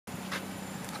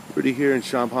Rudy here in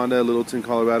Schomp Honda, Littleton,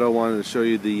 Colorado. Wanted to show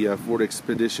you the Ford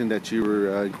Expedition that you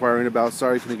were inquiring about.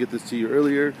 Sorry I couldn't get this to you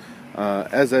earlier.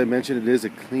 As I mentioned, it is a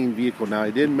clean vehicle. Now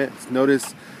I did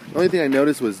notice, the only thing I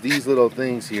noticed was these little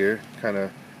things here kind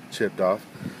of chipped off.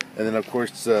 And then of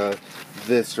course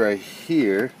this right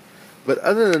here. But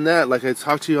other than that, like I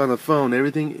talked to you on the phone,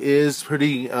 everything is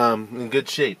pretty in good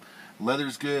shape.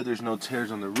 Leather's good, there's no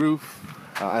tears on the roof.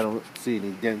 I don't see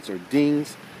any dents or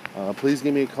dings. Please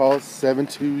give me a call,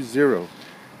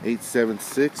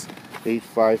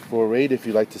 720-876-8548 if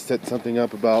you'd like to set something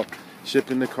up about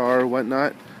shipping the car or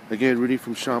whatnot. Again, Rudy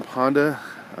from Schomp Honda,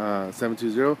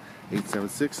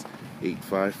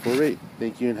 720-876-8548.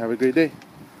 Thank you and have a great day.